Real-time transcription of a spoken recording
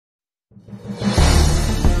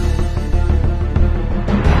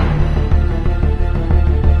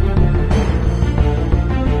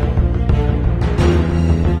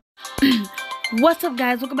What's up,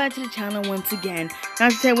 guys? Welcome back to the channel once again. Now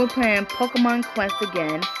today we're playing Pokemon Quest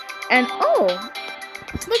again. And oh,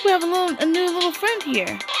 look, we have a new little friend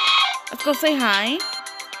here. Let's go say hi.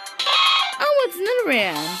 Oh, it's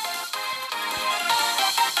Nidoran.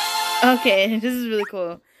 Okay, this is really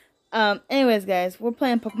cool. Anyways, guys, we're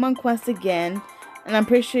playing Pokemon Quest again, and I'm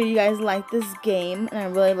pretty sure you guys like this game, and I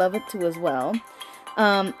really love it too as well.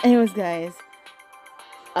 Anyways, guys.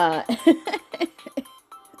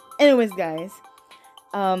 Anyways, guys.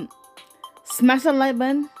 Smash that like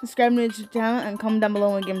button, subscribe to the channel, and comment down below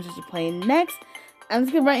what games you're playing next. And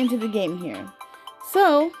let's get right into the game here.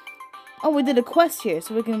 So, we did a quest here,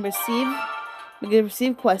 so we can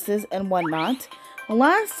receive quests and whatnot.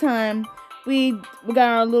 Last time we got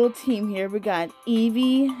our little team here. We got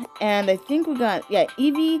Eevee, and I think we got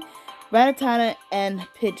Eevee, Rattata, and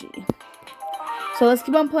Pidgey. So let's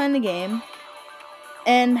keep on playing the game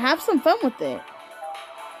and have some fun with it.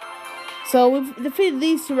 So we've defeated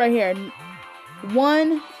these two right here,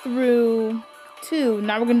 1 through 2.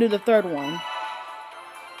 Now we're gonna do the third one.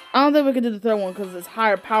 I don't think we can do the third one because it's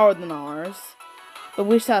higher power than ours, but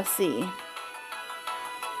we shall see.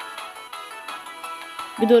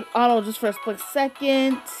 We do it auto just for a split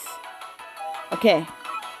second. Okay.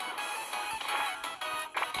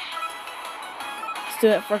 Let's do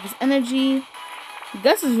it. Focus energy.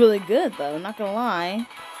 Gus is really good though, not gonna lie.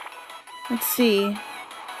 Let's see.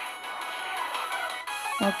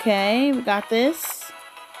 Okay, we got this.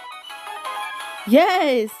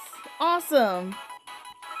 Yes! Awesome!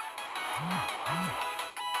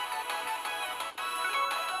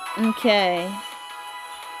 Okay.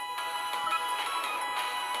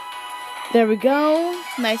 There we go.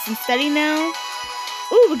 Nice and steady now.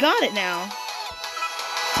 Ooh, we got it now.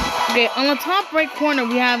 Okay, on the top right corner,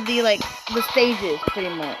 we have the stages, pretty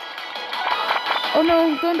much. Oh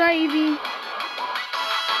no, don't die, Eevee.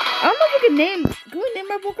 I don't know if we can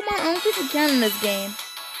name our Pokemon? I don't think we can in this game.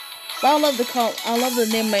 But I love to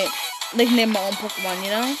name my own Pokemon,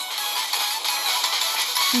 you know?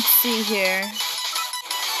 Let's see here.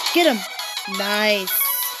 Get him! Nice.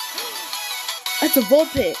 That's a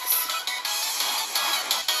Vulpix.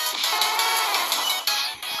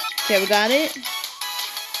 Okay, we got it.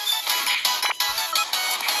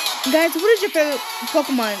 Guys, what is your favorite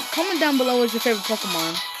Pokemon? Comment down below what's your favorite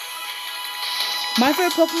Pokemon. My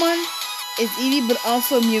favorite Pokemon is Eevee, but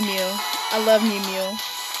also Mew Mew. I love Mew Mew.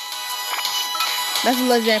 That's a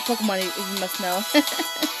legendary Pokemon, if you must know.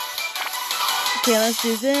 Okay, let's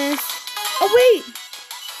do this. Oh, wait!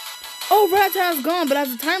 Oh, Rattata's gone, but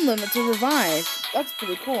has a time limit to revive. That's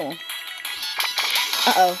pretty cool.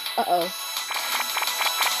 Uh-oh, uh-oh.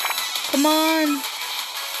 Come on!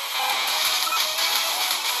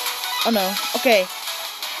 Oh, no. Okay.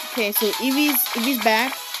 Okay, so Eevee's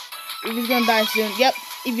back. Eevee's gonna die soon. Yep,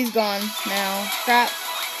 Eevee's gone now. Crap.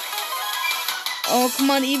 Oh, come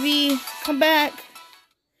on, Eevee. Come back.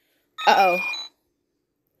 Uh-oh.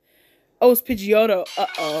 Oh, it's Pidgeotto.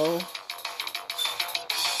 Uh-oh.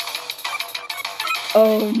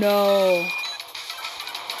 Oh, no.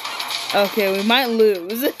 Okay, we might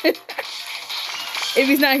lose.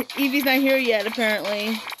 Eevee's not here yet,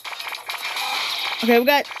 apparently. Okay, we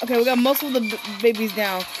got most of the babies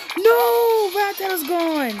down. No! Rattata's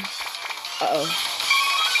gone! Uh-oh.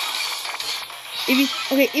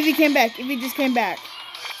 Eevee came back. Eevee just came back.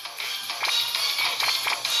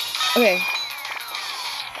 Okay.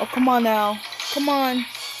 Oh, come on now. Come on.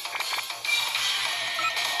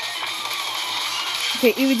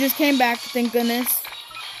 Okay, Eevee just came back, thank goodness.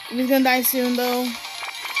 Eevee's gonna die soon, though.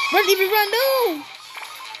 Run, Eevee, run! No!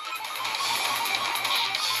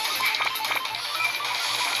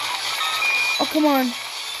 Oh, come on.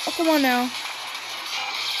 Oh, come on now.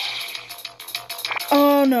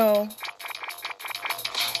 Oh, no.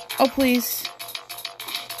 Oh, please.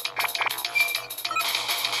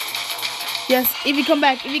 Yes, Eevee, come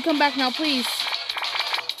back. Eevee, come back now, please.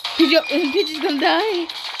 Pidgey's gonna die.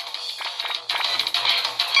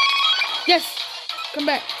 Yes, come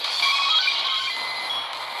back.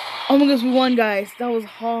 Oh my gosh, we won, guys. That was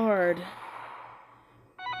hard.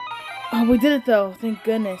 Oh, we did it, though. Thank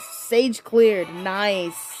goodness. Sage cleared.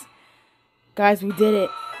 Nice. Guys, we did it.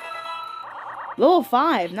 Level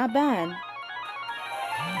 5. Not bad.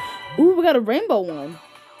 Ooh, we got a rainbow one.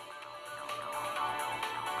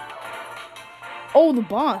 Oh, the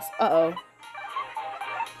boss. Uh-oh.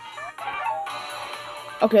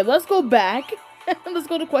 Okay, let's go back. Let's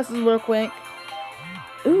go to quests real quick.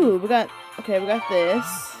 Ooh, we got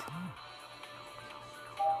this.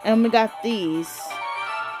 And we got these.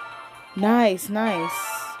 Nice, nice.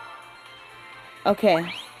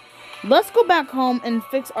 Okay. Let's go back home and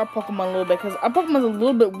fix our Pokemon a little bit, because our Pokemon's a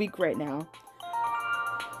little bit weak right now.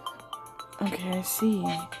 Okay, I see.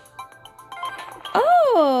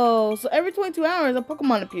 Oh, so every 22 hours a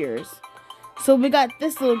Pokemon appears. So we got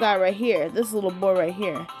this little guy right here. This little boy right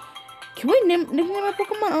here. Can we nickname a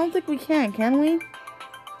Pokemon? I don't think we can we?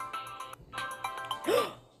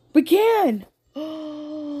 We can!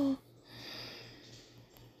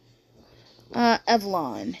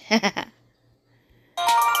 Evelyn. I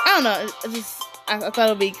don't know. I thought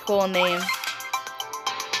it would be a cool name.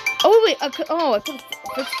 Oh, wait. I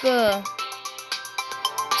fixed the...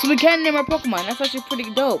 So we can name our Pokemon. That's actually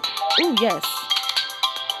pretty dope. Ooh, yes.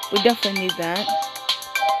 We definitely need that.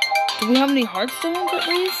 Do we have any Heartstones at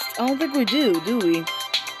least? I don't think we do we?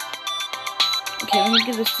 Okay, let me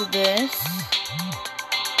give this to this.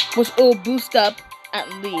 Which will boost up, at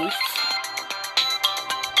least.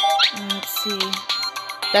 Let's see.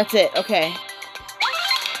 That's it, okay.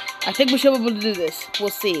 I think we should be able to do this. We'll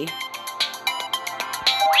see.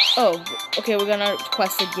 Oh, okay, we're gonna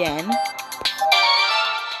quest again.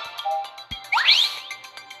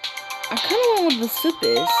 I kind of want what the soup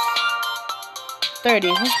is. 30.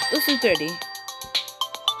 Let's do 30.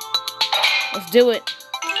 Let's do it.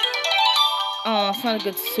 Oh, it's not a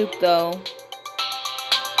good soup, though.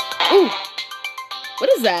 Ooh! What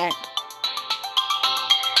is that?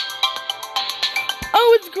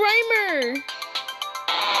 Oh, it's Grimer!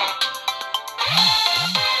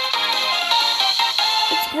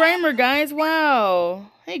 It's Grimer, guys. Wow.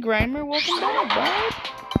 Hey, Grimer. Welcome back,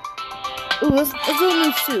 bud. Ooh, let's do a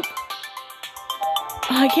new soup.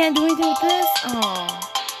 Oh, I can't do anything with this? Oh.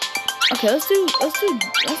 Okay, let's do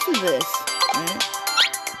this. Right.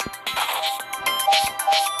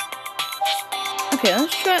 Okay,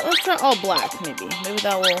 let's try all black, maybe. Maybe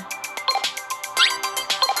that will...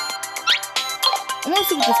 I want to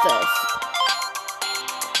see what this does.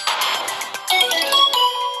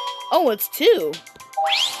 Oh, it's 2.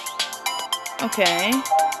 Okay.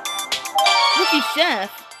 Rookie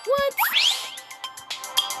Chef? What?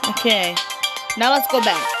 Okay. Now let's go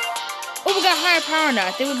back. Oh, we got higher power now.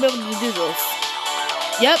 I think we'll be able to do this.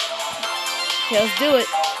 Yep. Okay, let's do it.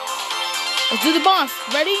 Let's do the boss.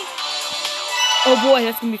 Ready? Oh boy,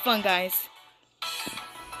 that's gonna be fun, guys.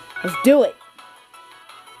 Let's do it.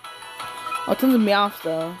 Oh, tons of Meowths,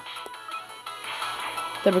 though.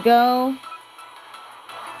 There we go.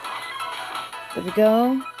 There we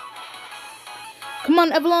go. Come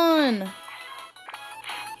on, Evelyn!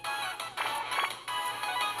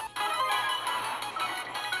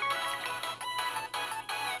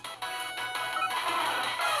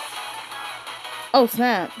 Oh,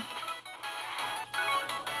 snap.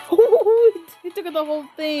 He took out the whole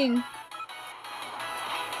thing.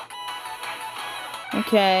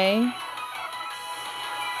 Okay.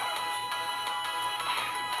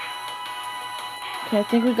 Okay, I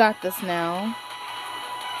think we got this now.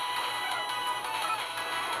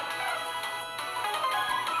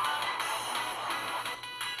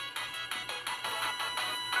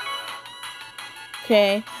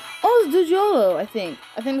 Okay. Oh, it's Dujolo, I think.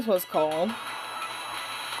 I think that's what it's called.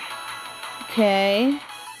 Okay.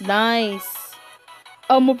 Nice.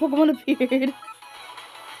 Oh, more Pokemon appeared.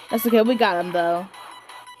 That's okay. We got him, though.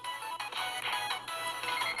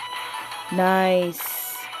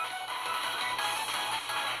 Nice.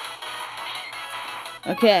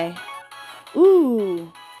 Okay.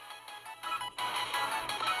 Ooh.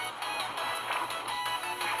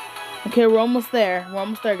 Okay, we're almost there. We're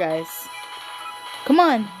almost there, guys. Come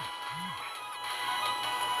on.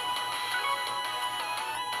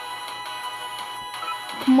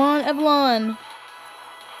 Come on, Evelyn.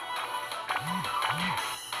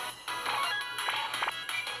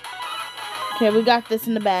 Okay, we got this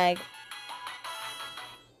in the bag.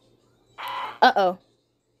 Uh-oh.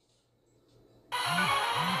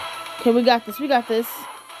 Okay, we got this. We got this.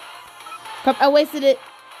 Come, I wasted it.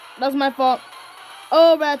 That was my fault.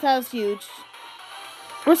 Oh, Rattata's huge.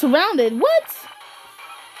 We're surrounded. What?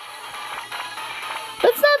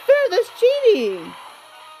 That's not fair. That's cheating.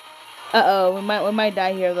 Uh-oh. We might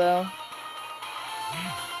die here, though.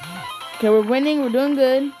 Okay, we're winning. We're doing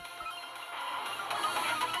good.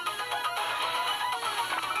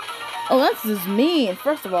 Oh, that's just mean,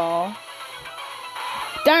 first of all.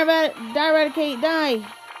 Die, Eradicate, die.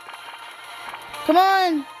 Come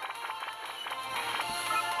on.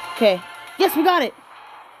 Okay. Yes, we got it.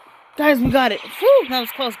 Guys, we got it. Whew, that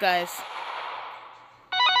was close, guys.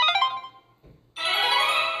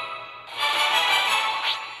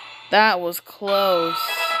 That was close.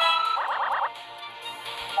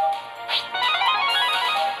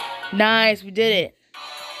 Nice, we did it.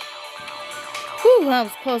 Whew, that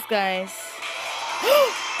was close, guys.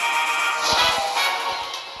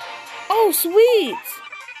 Oh, sweet.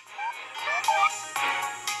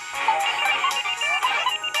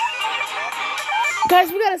 Guys,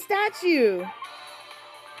 we got a statue.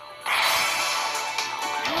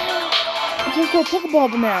 Let's go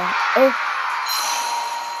Pokeball now. Oh.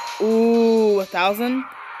 Ooh, 1,000.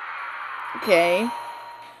 Okay.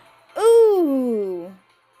 Ooh.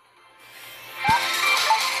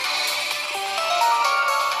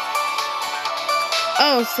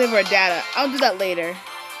 Oh, save our data. I'll do that later.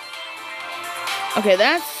 Okay,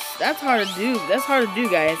 that's hard to do. That's hard to do,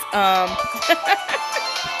 guys.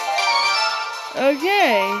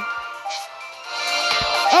 Okay.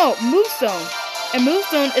 Oh, Movestone. A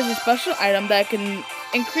Movestone is a special item that can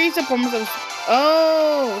increase the performance of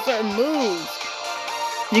certain moves.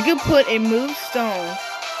 You can put a Movestone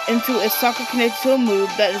into a socket connected to a move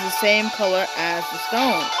that is the same color as the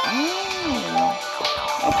stone. Oh.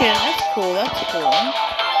 Okay, that's cool. That's cool.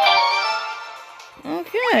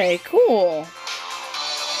 Okay, cool.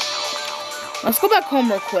 Let's go back home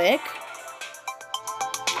real quick.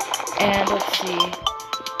 And let's see.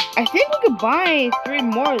 I think we could buy 3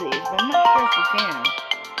 more of these, but I'm not sure if we can.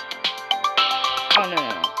 Oh, no.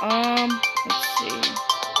 Let's see.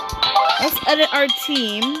 Let's edit our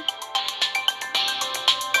team.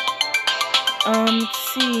 Let's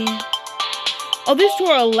see. Oh, these 2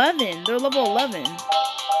 are 11. They're level 11.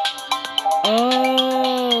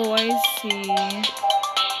 Oh, I see.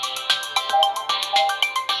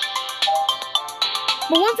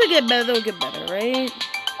 But once they get better, they'll get better, right?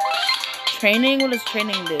 Training? What does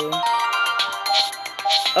training do?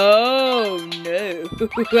 Oh, no.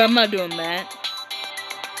 I'm not doing that.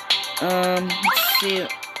 Let's see.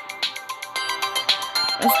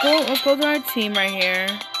 Let's go to our team right here.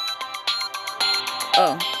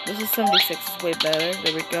 Oh, this is 76. It's way better.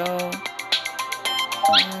 There we go.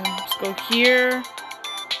 Let's go here.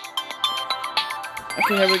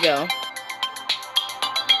 Okay, here we go.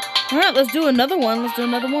 Alright, let's do another one. Let's do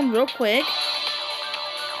another one real quick.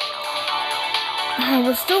 Oh,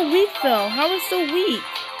 we're still weak, though. How are we still weak?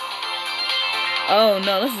 Oh,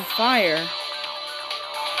 no, this is fire.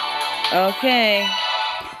 Okay.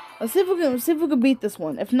 Let's see if we can beat this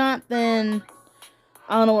one. If not, then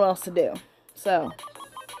I don't know what else to do. So.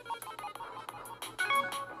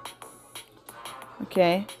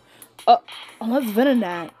 Okay. Oh, that's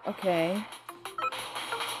Venonat. Okay.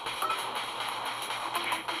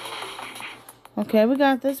 Okay, we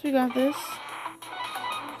got this. We got this.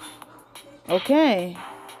 Okay.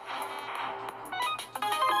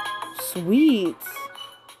 Sweet.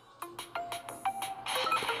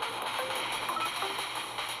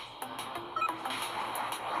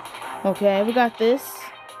 Okay, we got this.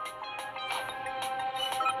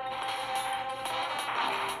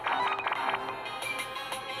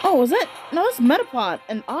 Oh, was that? No, it's Metapod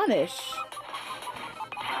and Oddish.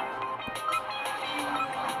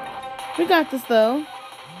 We got this, though.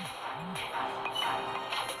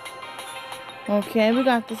 Okay, we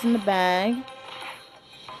got this in the bag.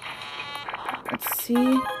 Let's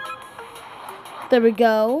see. There we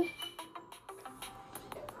go.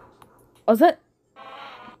 Oh, is that?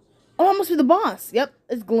 Oh, that must be the boss. Yep,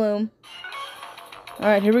 it's Gloom.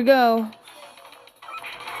 Alright, here we go.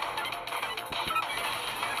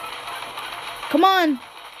 Come on.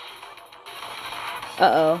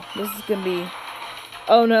 Uh-oh. This is gonna be...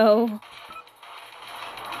 Oh, no.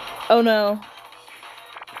 Oh, no.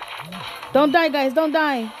 Don't die, guys. Don't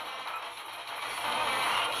die.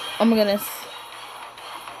 Oh, my goodness.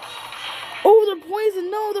 Oh, they're poisoned.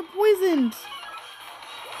 No, they're poisoned.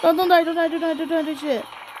 No, don't die. Don't die. Don't die. Don't die. Shit.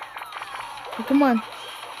 Okay, come on.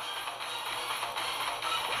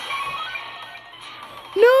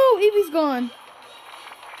 No, Eevee's gone.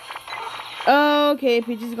 Okay,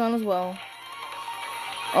 Peachy's gone as well.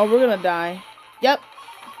 Oh, we're gonna die. Yep.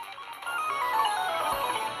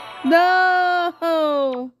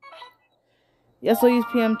 No. Yes, I'll use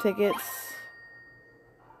PM tickets.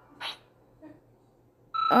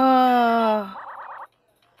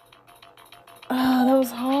 That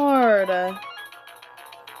was hard.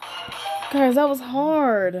 Guys, that was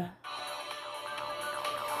hard.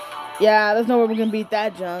 Yeah, there's no way we're gonna beat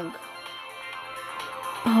that junk.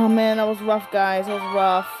 Oh man, that was rough, guys. That was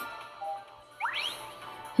rough.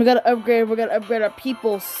 We gotta upgrade. We gotta upgrade our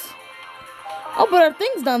peoples. Oh, but our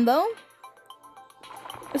thing's done though.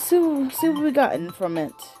 Let's see what we gotten from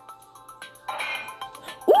it.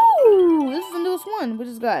 Ooh, this is the newest one. We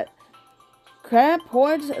just got Crab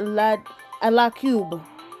Porridge a la Cube.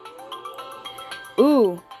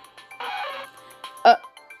 Ooh.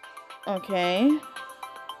 Okay.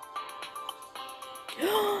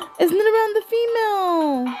 Isn't it around the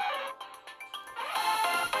female?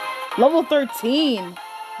 Level 13.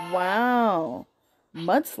 Wow.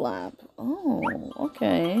 Mud Slap. Oh,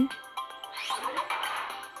 okay.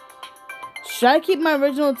 Should I keep my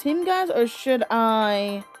original team, guys, or should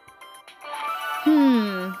I...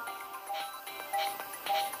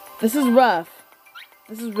 This is rough.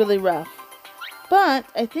 This is really rough. But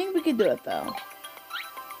I think we could do it, though.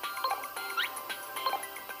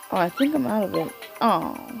 Oh, I think I'm out of it.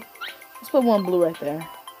 Oh. Let's put one blue right there.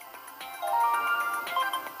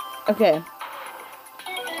 Okay.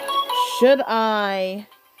 Should I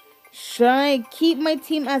keep my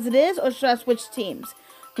team as it is, or should I switch teams?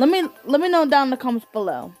 Let me know down in the comments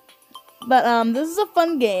below. But this is a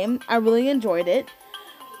fun game. I really enjoyed it.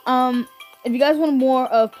 If you guys want more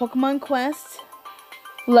of Pokemon Quest,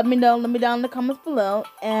 let me know. Let me down in the comments below.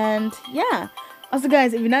 And yeah. Also,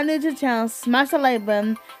 guys, if you're not new to the channel, smash the like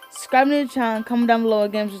button, subscribe to the channel, comment down below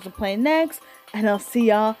what games to play next, and I'll see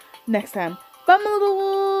y'all next time. Bye, my little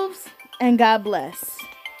wolves, and God bless.